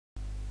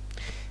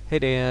Hey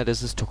there,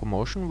 this is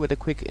Tokomotion with a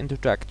quick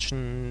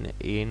introduction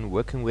in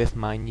working with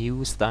my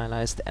new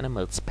Stylized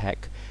Animals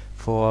Pack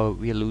for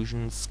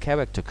Reallusion's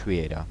character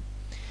creator.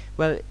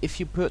 Well, if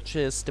you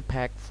purchase the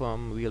pack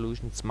from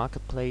Reallusion's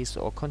marketplace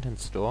or content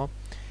store,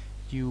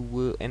 you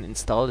will and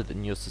install it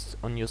in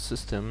on your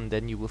system,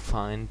 then you will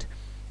find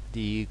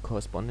the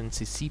corresponding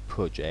CC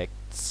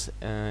projects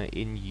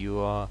in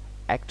your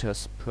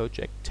Actors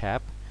Project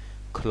tab,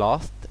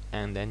 clothed,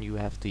 and then you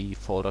have the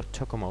folder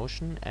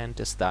Tokomotion and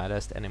the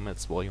Stylized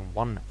Animals Volume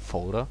 1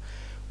 folder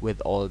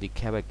with all the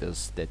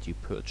characters that you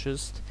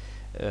purchased.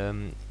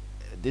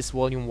 This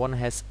Volume 1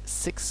 has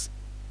 6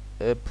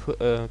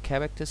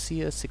 characters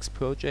here, 6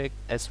 projects,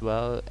 as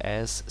well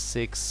as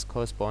 6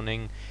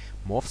 corresponding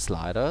morph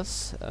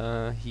sliders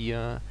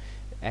here,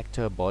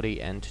 Actor, Body,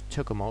 and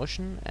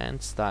Tokomotion,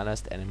 and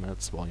Stylized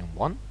Animals Volume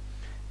 1.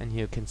 And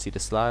here you can see the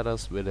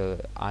sliders with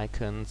the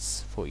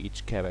icons for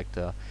each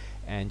character,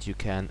 and you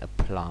can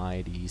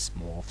apply these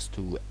morphs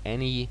to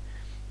any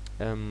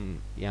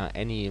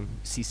any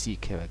CC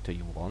character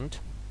you want.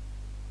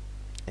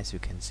 As you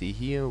can see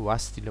here,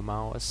 Rusty the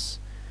Mouse,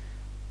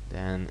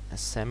 then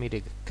Sammy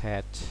the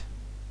Cat,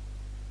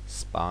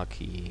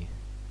 Sparky,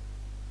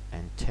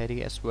 and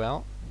Teddy as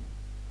well.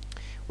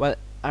 Well,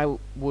 I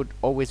would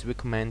always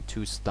recommend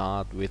to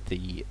start with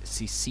the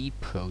CC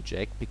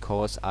project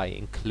because I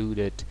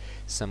included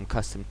some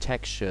custom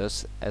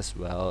textures as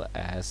well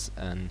as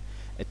a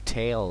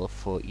tail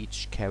for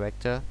each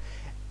character,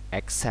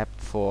 except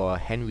for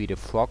Henry the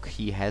Frog.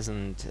 He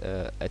hasn't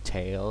a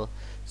tail,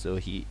 so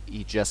he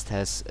just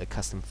has a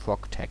custom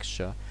frog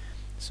texture.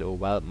 So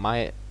well,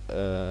 my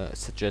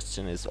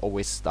suggestion is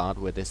always start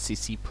with a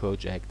CC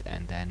project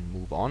and then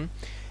move on.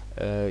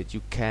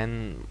 You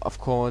can of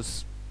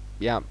course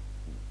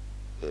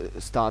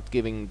start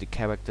giving the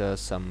character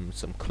some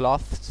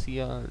cloths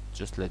here.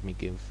 Just let me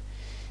give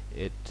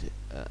it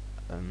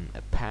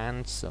a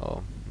pant,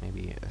 so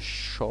maybe a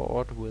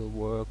short will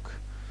work.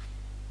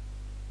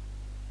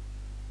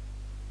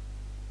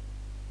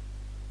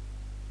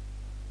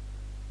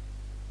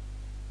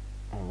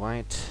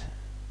 Alright,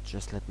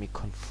 just let me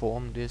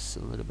conform this a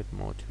little bit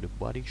more to the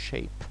body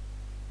shape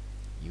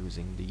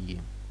using the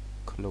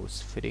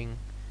close fitting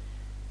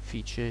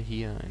feature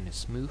here and the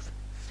smooth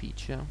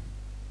feature.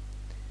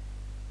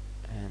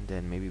 And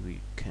then maybe we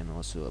can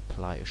also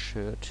apply a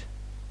shirt.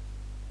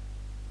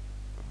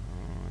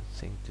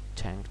 I think the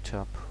tank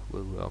top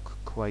will work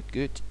quite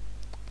good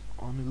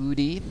on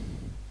Rudy.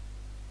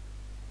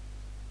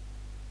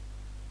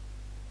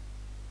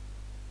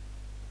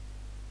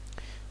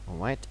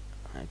 Alright,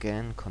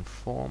 again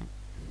conform.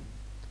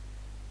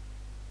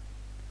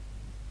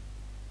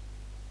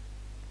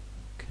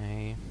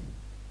 Okay,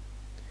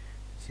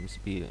 seems to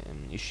be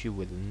an issue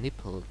with the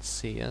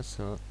nipples here,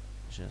 so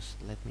just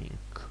let me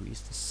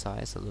increase the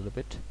size a little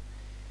bit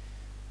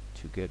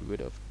to get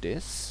rid of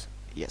this.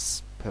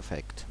 Yes,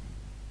 perfect.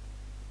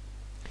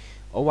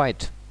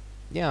 Alright,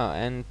 yeah,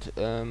 and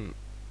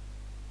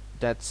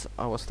that's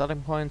our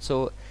starting point.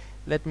 So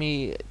let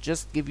me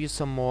just give you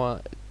some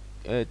more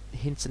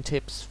hints and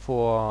tips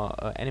for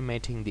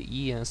animating the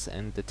ears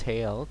and the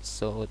tails.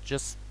 So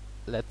just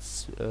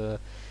let's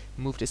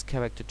move this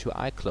character to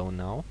iClone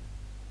now,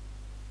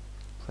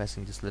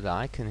 pressing this little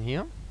icon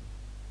here.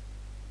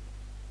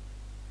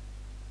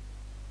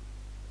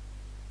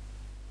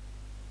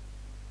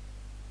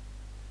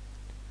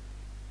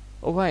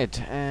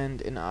 Alright, and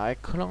in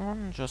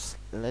iClone, just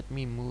let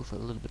me move a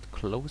little bit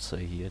closer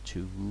here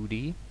to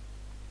Rudy.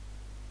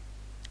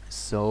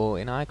 So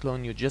in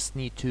iClone you just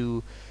need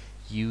to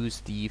use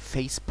the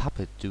face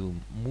puppet to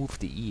move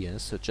the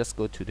ears. So just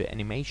go to the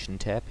animation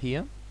tab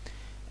here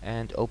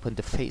and open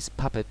the face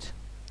puppet,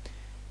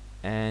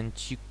 and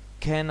you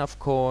can of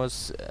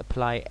course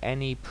apply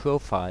any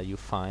profile you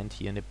find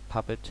here in the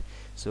puppet.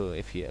 So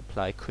if you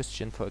apply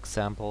Christian, for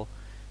example,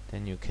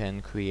 then you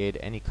can create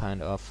any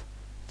kind of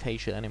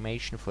facial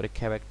animation for the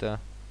character.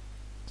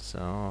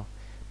 So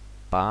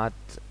but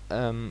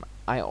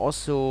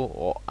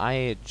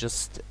I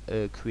just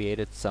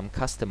created some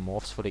custom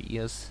morphs for the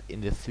ears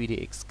in the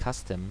 3DX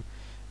custom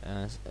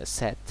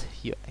set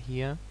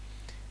here,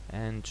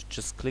 and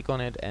just click on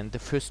it, and the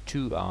first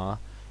two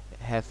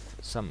have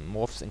some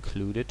morphs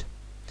included,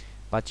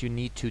 but you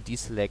need to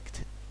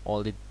deselect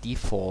all the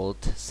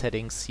default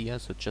settings here.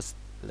 So just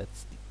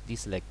let's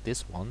deselect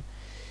this one,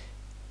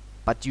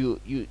 but you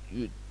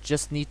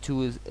just need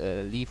to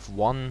leave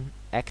one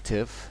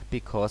active,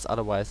 because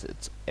otherwise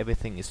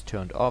everything is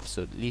turned off.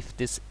 So leave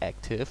this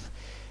active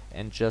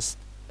and just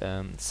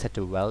set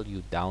the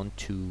value down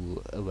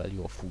to a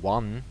value of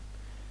 1,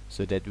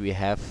 so that we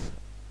have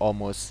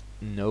almost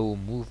no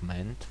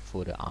movement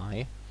for the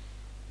eye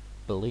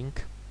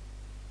blink.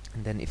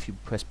 And then if you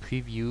press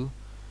preview,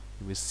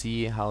 you will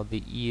see how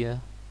the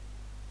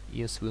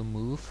ears will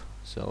move.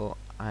 So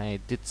I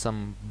did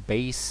some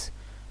base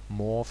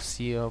morphs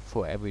here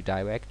for every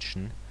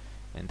direction,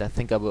 and I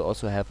think I will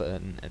also have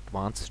an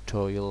advanced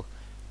tutorial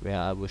where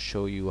I will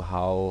show you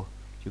how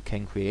you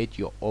can create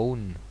your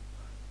own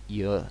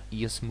ear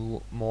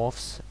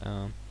morphs,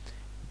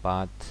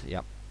 but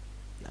yeah,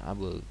 I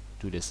will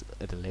do this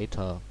at a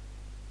later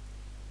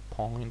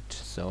point.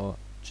 So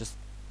just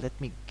let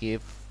me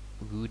give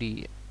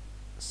Rudy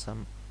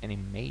some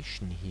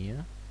animation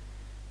here,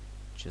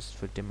 just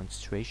for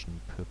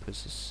demonstration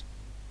purposes.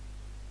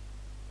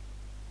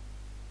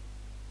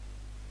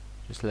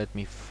 Just let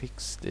me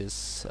fix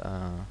this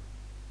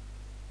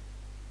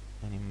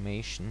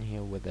animation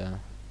here with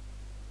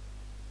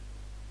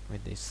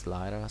these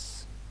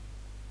sliders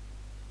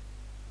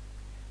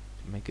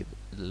to make it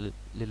a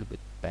little bit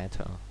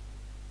better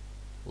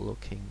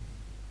looking.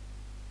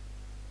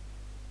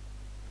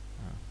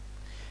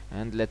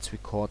 And let's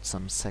record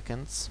some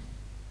seconds.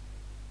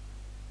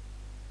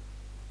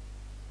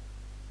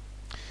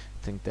 I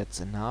think that's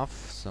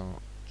enough,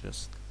 so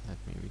just let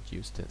me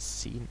reduce the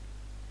scene.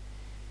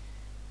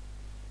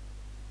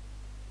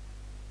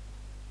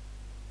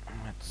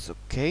 That's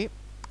okay.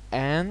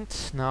 And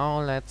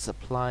now let's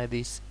apply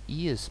this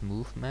ears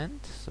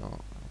movement. So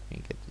let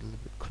me get a little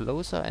bit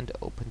closer and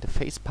open the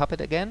face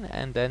puppet again,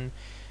 and then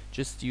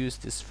just use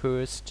this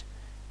first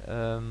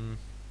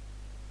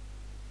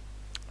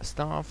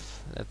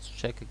stuff. Let's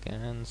check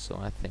again. So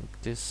I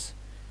think this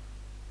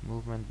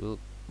movement will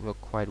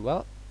work quite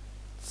well.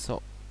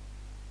 So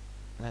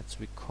let's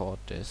record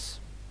this,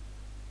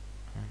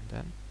 and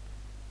then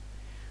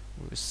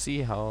we'll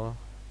see how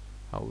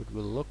it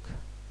will look.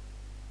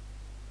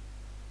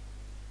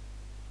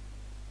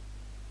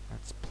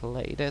 Let's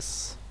play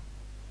this,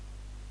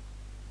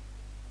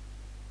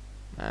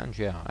 and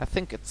yeah, I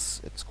think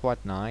it's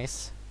quite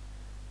nice.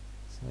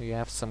 So you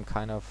have some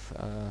kind of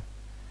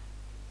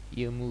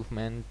ear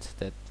movement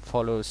that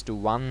follows the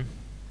one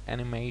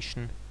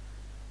animation.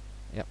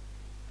 Yep,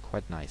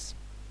 quite nice.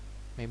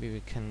 Maybe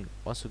we can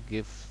also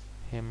give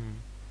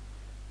him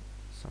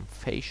some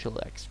facial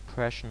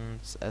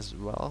expressions as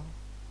well.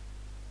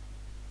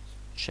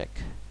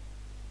 Check.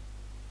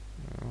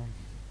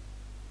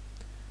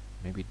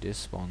 Maybe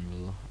this one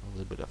will a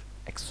little bit of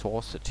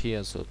exhausted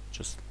here, so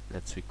just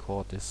let's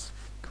record this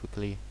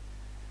quickly.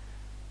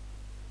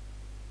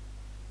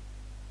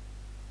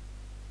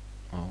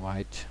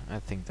 Alright, I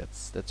think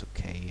that's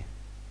okay.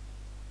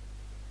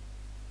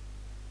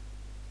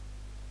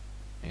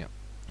 Yeah,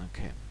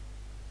 okay.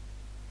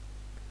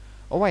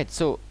 Alright,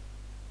 so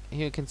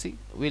here you can see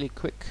really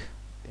quick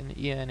in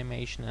ear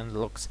animation, and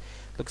looks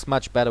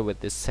much better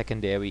with this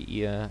secondary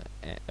ear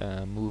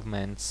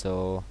movement.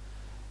 So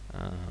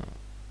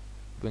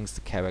brings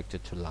the character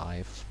to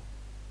life.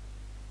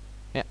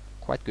 Yeah,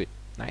 quite good,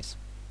 nice.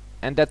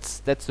 And that's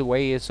the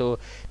way. So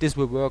this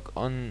will work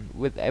on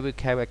with every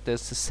character.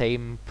 It's the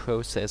same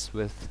process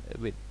with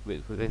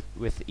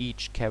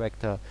each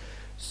character.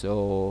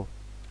 So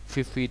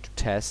feel free to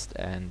test,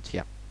 and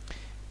yeah,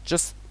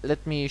 just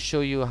let me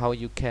show you how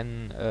you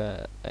can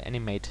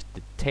animate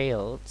the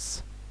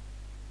tails.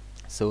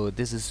 So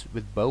this is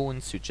with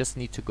bones. You just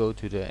need to go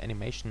to the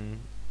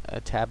animation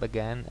tab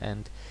again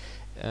and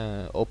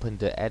open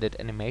the edit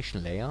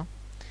animation layer,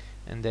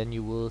 and then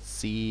you will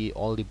see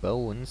all the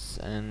bones,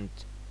 and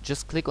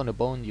just click on the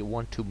bone you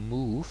want to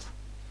move,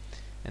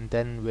 and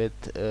then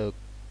with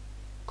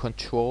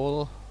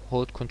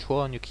hold control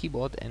on your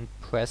keyboard and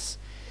press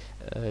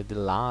the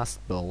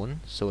last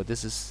bone. So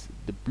this is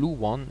the blue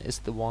one, is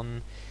the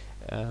one,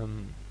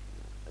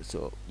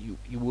 so you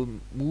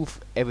will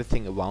move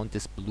everything around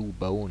this blue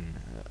bone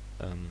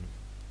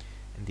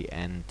in the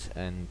end.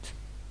 And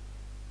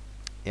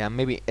yeah,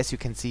 maybe as you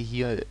can see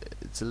here,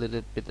 it's a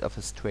little bit of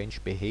a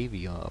strange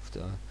behavior of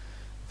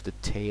the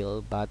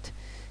tail, but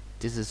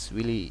this is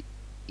really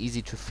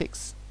easy to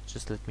fix.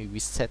 Just let me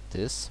reset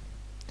this,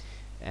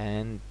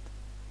 and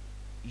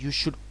you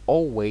should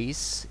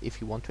always,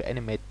 if you want to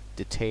animate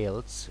the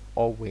tails,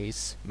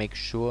 always make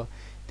sure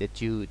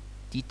that you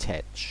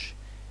detach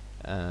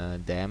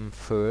them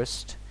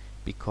first,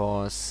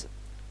 because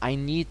I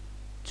need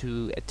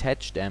to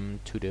attach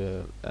them to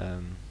the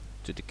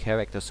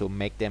character, so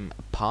make them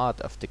a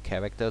part of the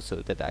character, so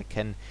that I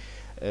can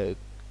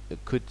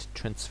could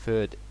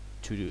transfer it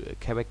to the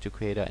character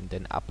creator and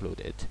then upload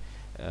it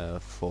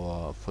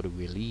for the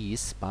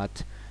release.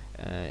 But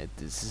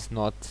this is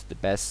not the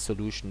best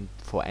solution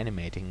for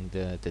animating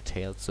the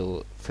tail.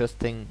 So first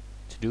thing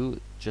to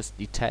do, just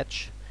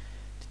detach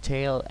the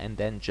tail and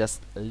then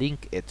just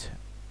link it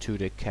to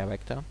the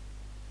character.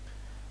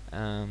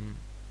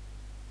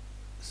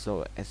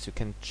 So as you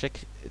can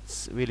check,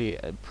 it's really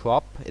a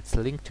prop. It's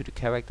linked to the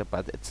character,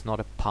 but it's not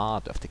a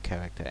part of the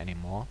character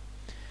anymore.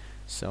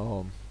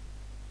 So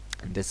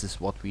and this is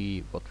what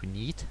we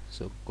need.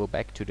 So go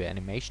back to the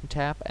animation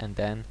tab and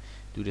then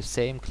do the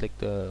same. Click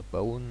the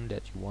bone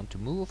that you want to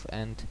move,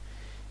 and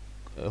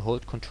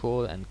hold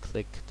control and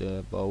click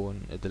the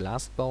bone, the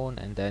last bone,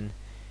 and then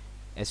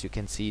as you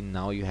can see,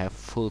 now you have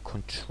full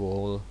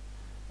control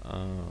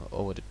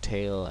over the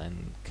tail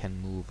and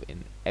can move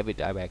in every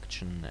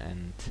direction.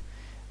 And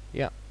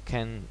yeah,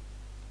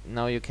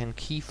 now you can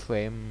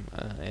keyframe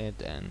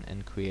it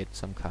and create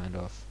some kind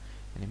of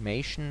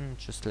animation.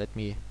 Just let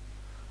me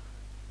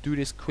do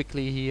this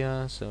quickly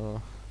here.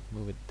 So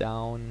move it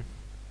down,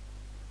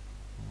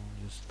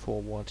 just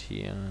forward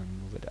here,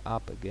 and move it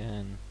up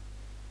again,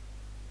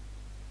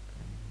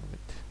 and move it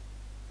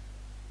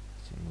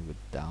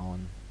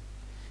down.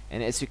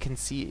 And as you can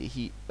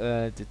see,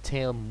 the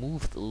tail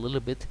moved a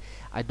little bit.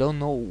 I don't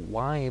know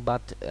why,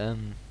 but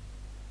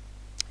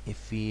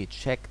if we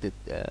check the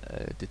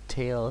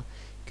tail,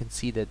 you can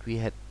see that we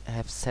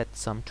have set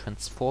some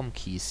transform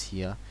keys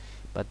here,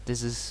 but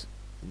this is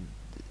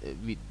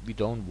we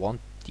don't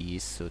want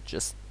these, so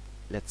just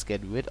let's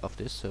get rid of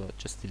this. So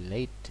just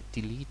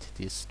delete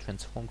these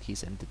transform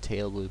keys, and the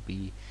tail will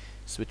be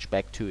switched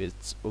back to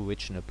its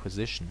original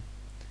position,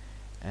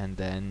 and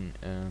then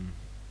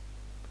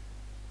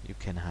you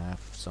can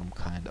have some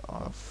kind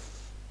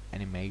of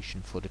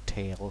animation for the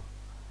tail.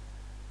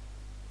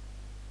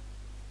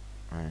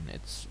 And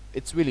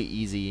it's really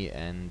easy,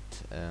 and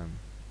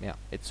yeah,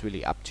 it's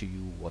really up to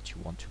you what you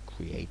want to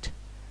create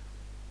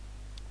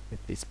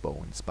with these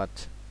bones,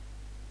 but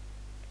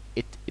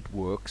it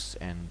works,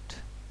 and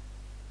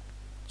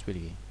it's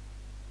really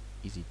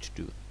easy to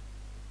do.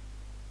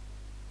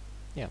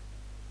 Yeah,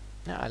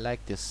 I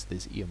like this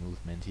ear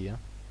movement here,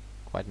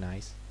 quite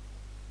nice.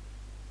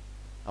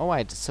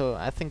 Alright, so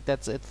I think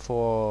that's it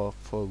for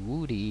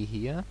Woody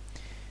here.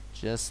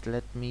 Just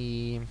let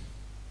me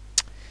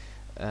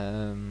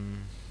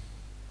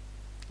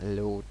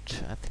load,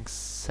 I think,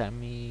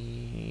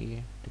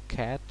 Sammy the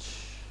cat.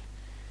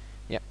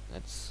 Yeah,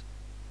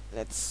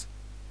 let's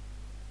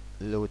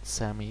load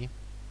Sammy,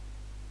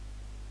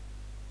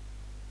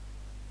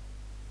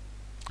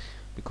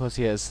 because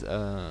he has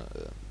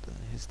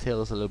his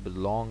tail is a little bit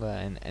longer,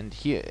 and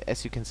here,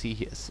 as you can see,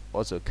 he has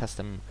also a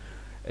custom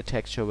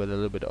texture with a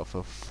little bit of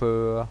a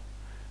fur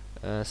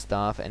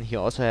stuff, and he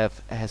also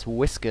has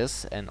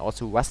whiskers, and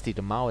also Rusty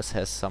the mouse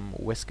has some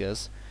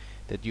whiskers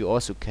that you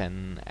also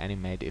can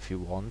animate if you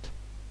want.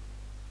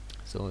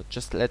 So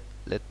just let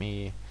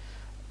me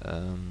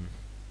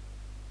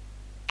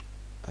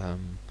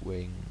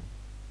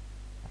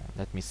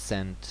let me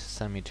send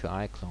Sammy to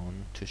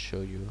iClone to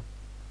show you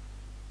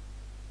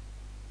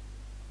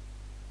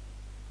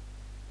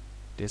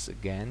this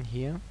again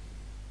here.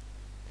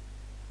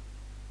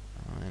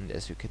 And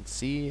as you can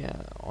see,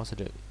 also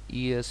the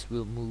ears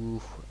will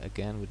move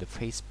again with the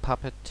face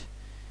puppet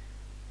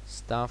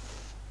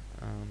stuff,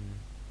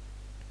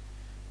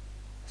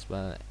 as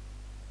well.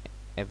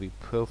 Every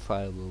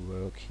profile will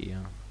work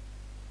here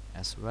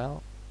as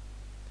well,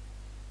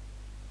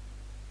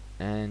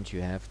 and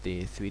you have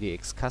the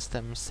 3DX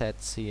custom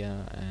sets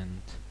here,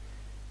 and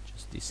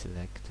just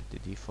deselect the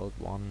default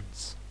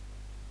ones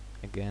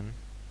again,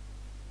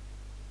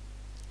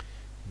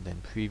 and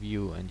then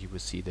preview, and you will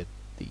see that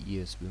the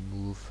ears will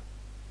move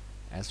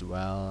as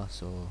well.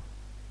 So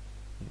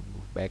you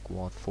move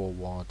backward,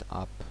 forward,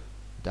 up,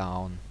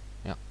 down.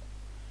 Yeah,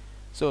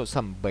 so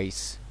some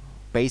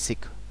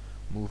basic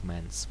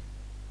movements.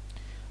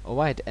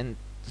 Alright, and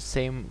the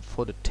same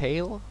for the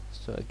tail.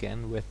 So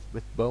again with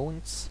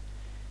bones.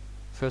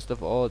 First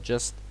of all,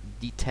 just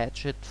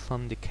detach it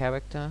from the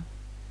character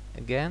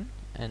again,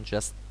 and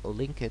just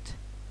link it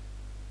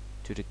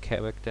to the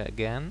character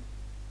again,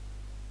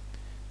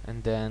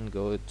 and then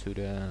go to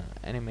the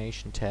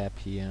animation tab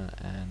here,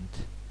 and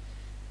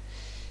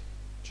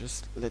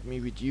just let me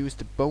reduce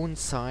the bone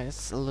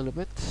size a little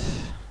bit.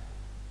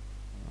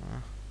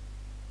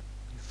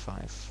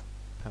 5,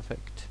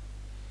 perfect.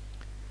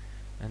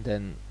 And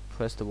then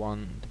press the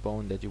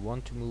bone that you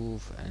want to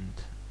move, and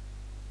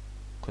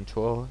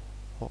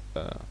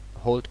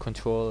hold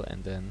control,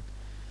 and then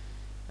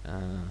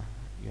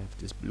you have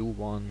this blue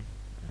one,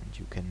 and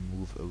you can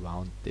move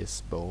around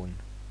this bone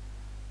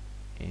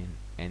in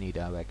any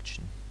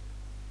direction.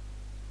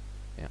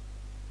 Yeah,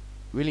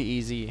 really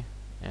easy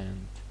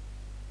and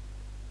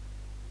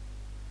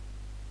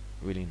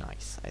really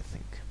nice, I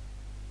think.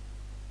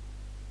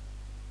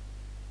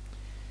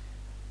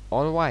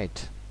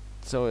 Alright,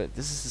 so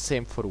this is the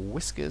same for the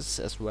whiskers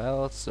as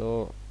well.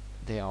 So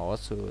they are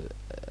also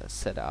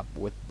set up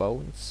with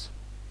bones,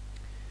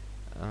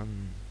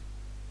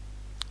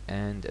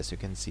 and as you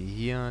can see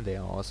here, they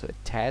are also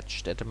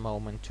attached at the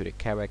moment to the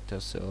character.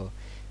 So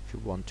if you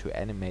want to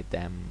animate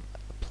them,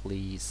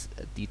 please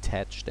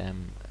detach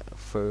them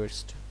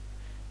first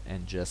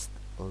and just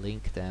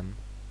link them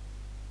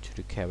to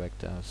the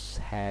character's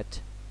head,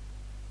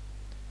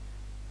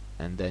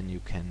 and then you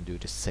can do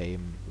the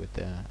same with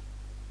the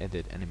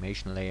edit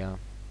animation layer.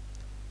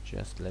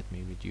 Just let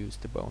me reduce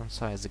the bone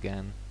size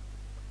again,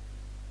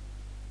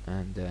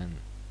 and then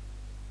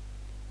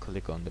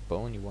click on the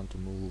bone you want to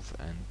move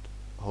and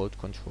hold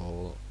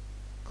control,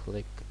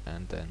 click,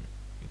 and then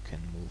you can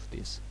move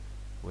these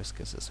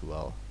whiskers as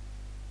well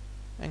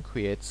and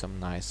create some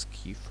nice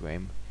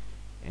keyframe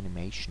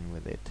animation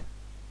with it.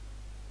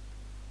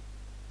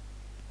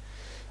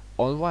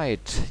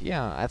 Alright,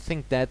 yeah, I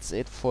think that's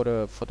it for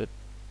the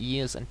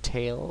ears and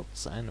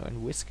tails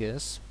and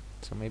whiskers.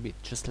 So maybe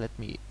just let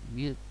me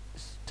real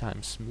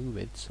time smooth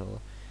it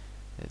so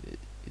that it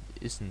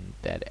isn't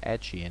that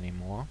edgy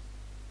anymore.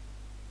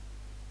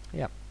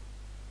 Yeah.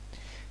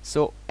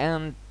 So,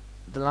 and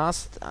the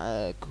last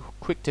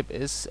quick tip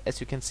is,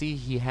 as you can see,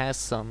 he has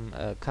some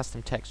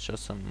custom texture,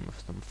 some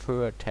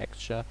fur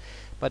texture,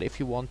 but if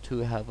you want to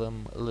have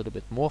him a little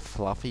bit more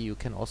fluffy, you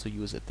can also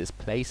use a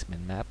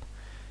displacement map.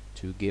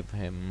 to give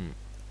him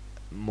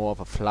more of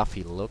a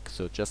fluffy look.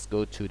 So just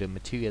go to the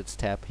materials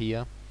tab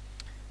here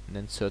and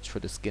then search for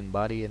the skin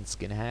body and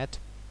skin head,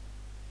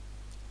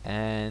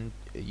 and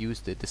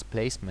use the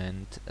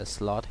displacement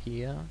slot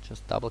here.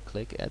 Just double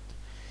click it,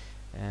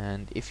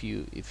 and if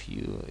you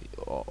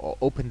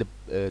open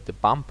the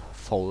bump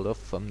folder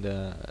from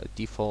the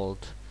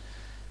default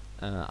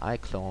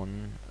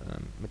iClone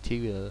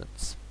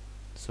materials,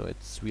 so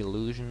it's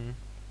Revolution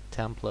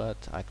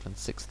template, iClone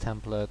 6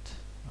 template,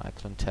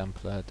 iClone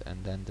template,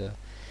 and then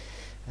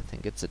I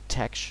think it's a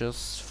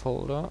textures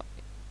folder,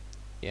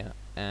 yeah,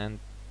 and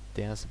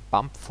there's a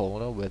bump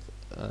folder with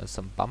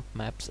some bump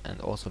maps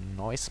and also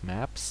noise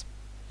maps,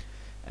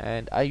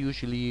 and I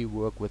usually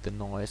work with the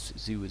noise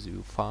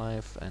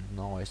 005 and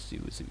noise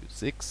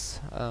 006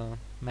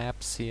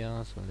 maps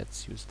here, so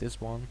let's use this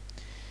one.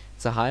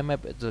 It's a high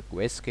map, it's a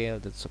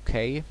grayscale, that's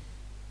okay,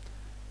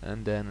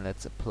 and then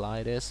let's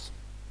apply this.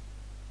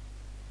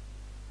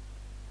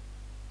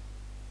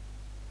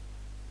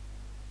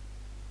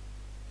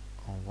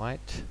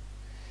 Alright.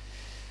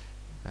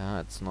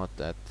 It's not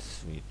that,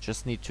 we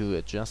just need to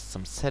adjust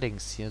some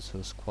settings here,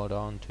 so scroll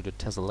down to the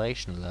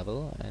tessellation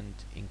level and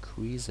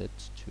increase it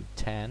to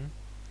 10.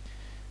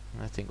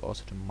 And I think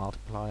also the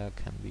multiplier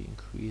can be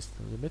increased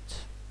a little bit.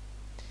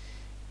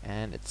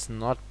 And it's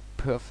not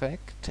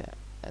perfect,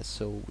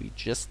 so we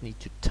just need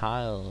to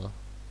tile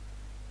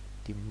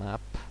the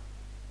map.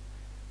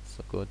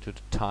 So go to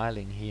the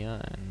tiling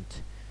here, and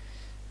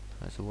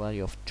there's a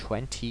value of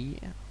 20,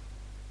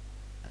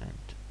 and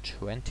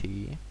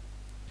 20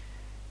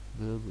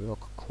 will work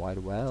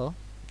quite well,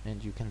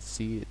 and you can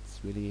see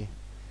it's really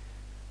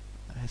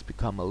has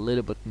become a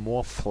little bit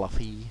more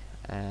fluffy,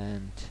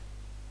 and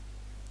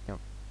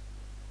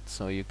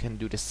so you can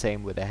do the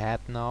same with the head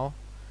now.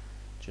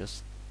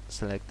 Just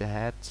select the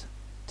head,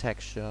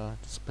 texture,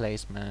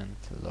 displacement,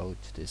 load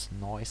this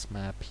noise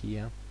map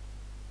here.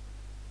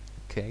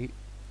 Okay,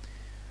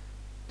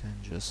 then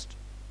just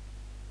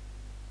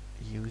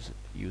use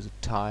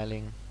a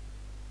tiling.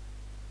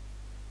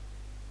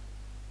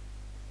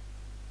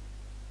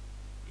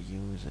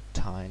 Use a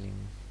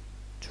tiling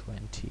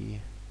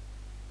 20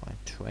 by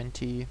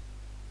 20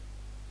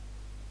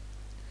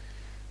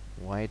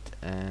 white,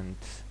 and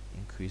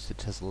increase the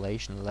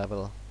tessellation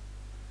level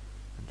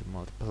and the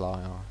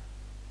multiplier.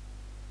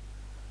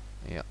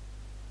 Yeah,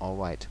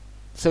 alright.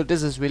 So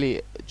this is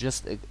really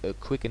just a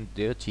quick and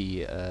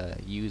dirty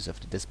use of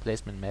the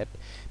displacement map,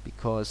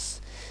 because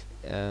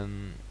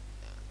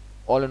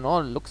all in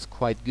all it looks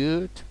quite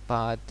good,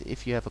 but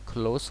if you have a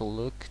closer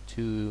look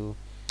to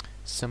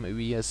some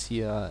areas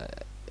here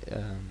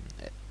in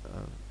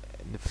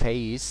the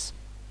face,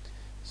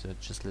 so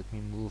just let me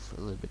move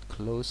a little bit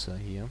closer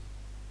here.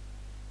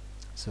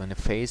 So in the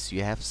face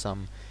you have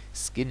some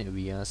skin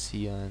areas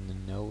here in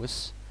the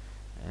nose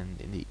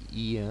and in the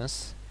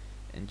ears,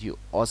 and you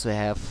also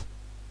have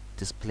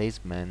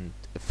displacement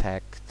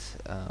effect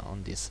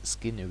on these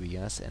skin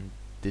areas, and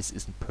this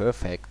isn't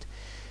perfect.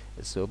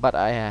 So but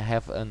I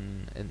have a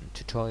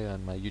tutorial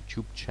on my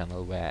YouTube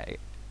channel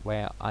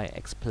where I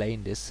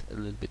explain this a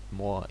little bit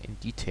more in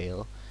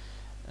detail,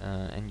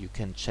 and you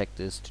can check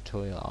this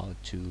tutorial out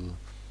to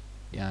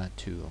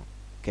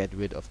get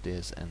rid of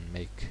this and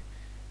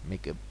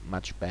make a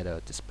much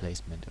better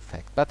displacement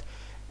effect. But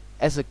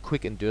as a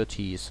quick and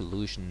dirty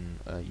solution,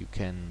 you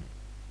can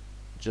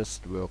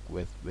just work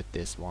with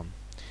this one.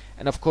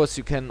 And of course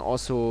you can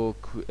also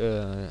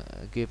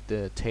give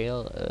the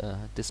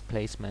tail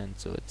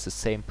displacement, so it's the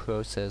same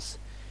process.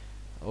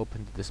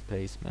 Open the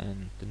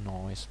displacement, the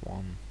noise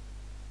one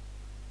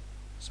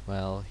as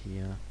well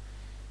here,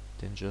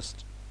 then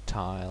just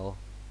tile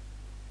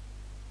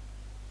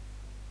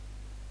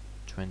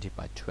 20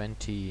 by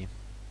 20,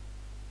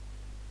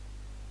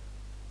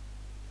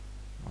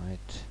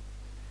 right,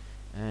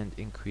 and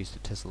increase the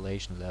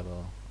tessellation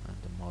level and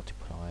the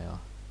multiplier,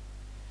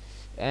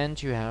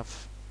 and you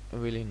have a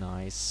really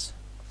nice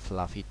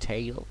fluffy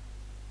tail.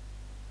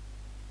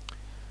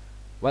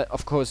 Well,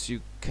 of course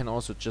you can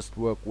also just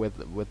work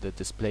with the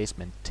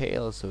displacement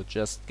tail, so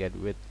just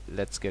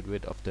let's get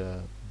rid of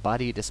the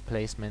body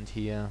displacement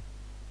here,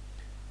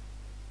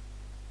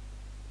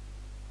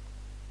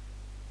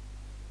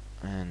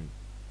 and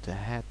the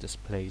head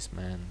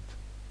displacement.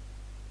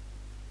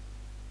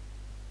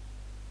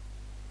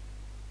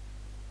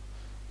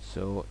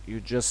 So you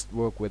just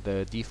work with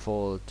the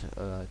default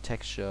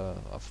texture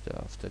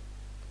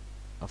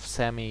of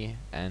Sammy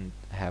and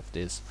have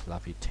this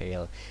fluffy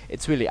tail.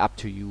 It's really up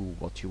to you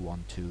what you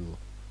want to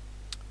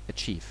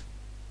achieve.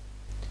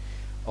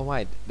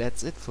 Alright,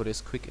 that's it for this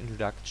quick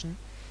introduction.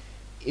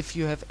 If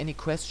you have any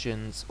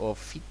questions or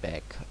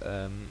feedback,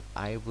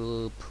 I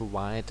will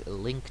provide a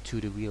link to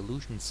the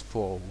Revolutions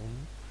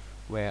forum,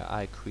 where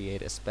I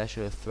create a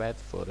special thread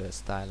for the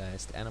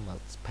Stylized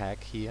Animals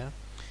Pack here,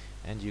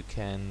 and you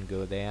can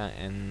go there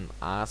and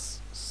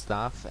ask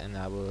stuff, and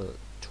I will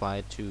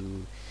try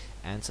to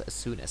answer as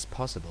soon as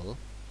possible.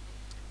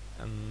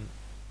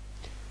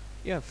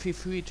 Yeah, feel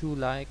free to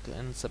like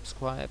and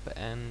subscribe,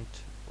 and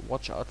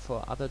watch out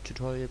for other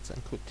tutorials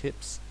and quick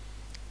tips.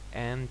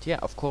 and yeah,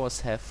 of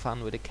course, have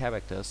fun with the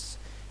characters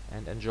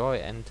and enjoy.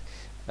 And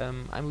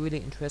I'm really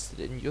interested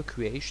in your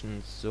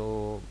creations,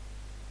 so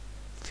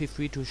feel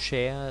free to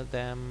share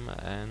them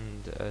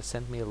and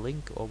send me a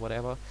link or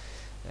whatever.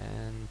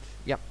 And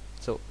yeah,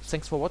 so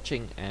thanks for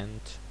watching and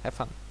have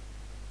fun.